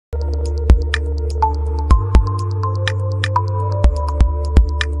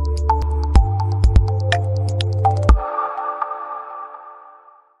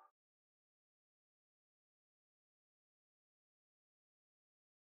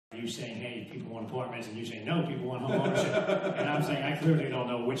you saying, hey, people want apartments, and you saying, no, people want home ownership. And I'm saying, I clearly don't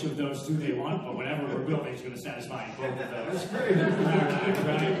know which of those two they want, but whatever we're building is going to satisfy both of those.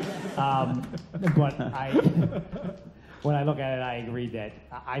 But when I look at it, I agree that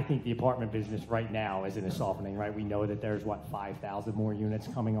I think the apartment business right now is in a softening, right? We know that there's, 5,000 more units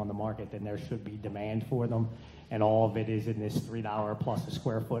coming on the market than there should be demand for them. And all of it is in this $3 plus a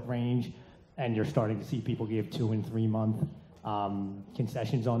square foot range. And you're starting to see people give 2 and 3 month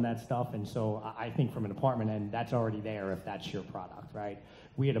concessions on that stuff. And so I think from an apartment end, that's already there if that's your product, right?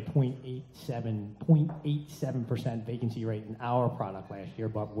 We had a 0.87% vacancy rate in our product last year,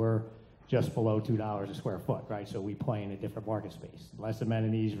 but we're just below $2 a square foot, right? So we play in a different market space. Less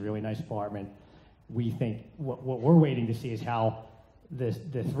amenities, really nice apartment. We think what we're waiting to see is how the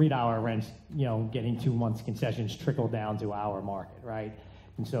 $3 rents, getting 2 months concessions trickle down to our market, right?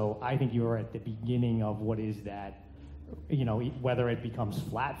 And so I think you're at the beginning of what is that, whether it becomes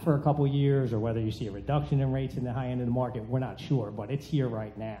flat for a couple of years or whether you see a reduction in rates in the high end of the market, we're not sure, but it's here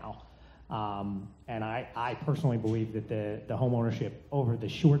right now. And I personally believe that the home ownership over the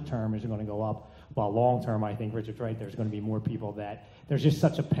short term is going to go up, while long term, I think Richard's right, there's going to be more people there's just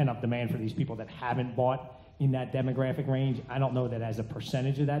such a pent-up demand for these people that haven't bought in that demographic range. I don't know that as a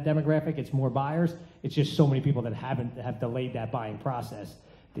percentage of that demographic, it's more buyers. It's just so many people that have delayed that buying process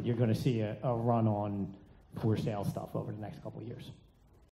that you're going to see a run on for sale stuff over the next couple of years.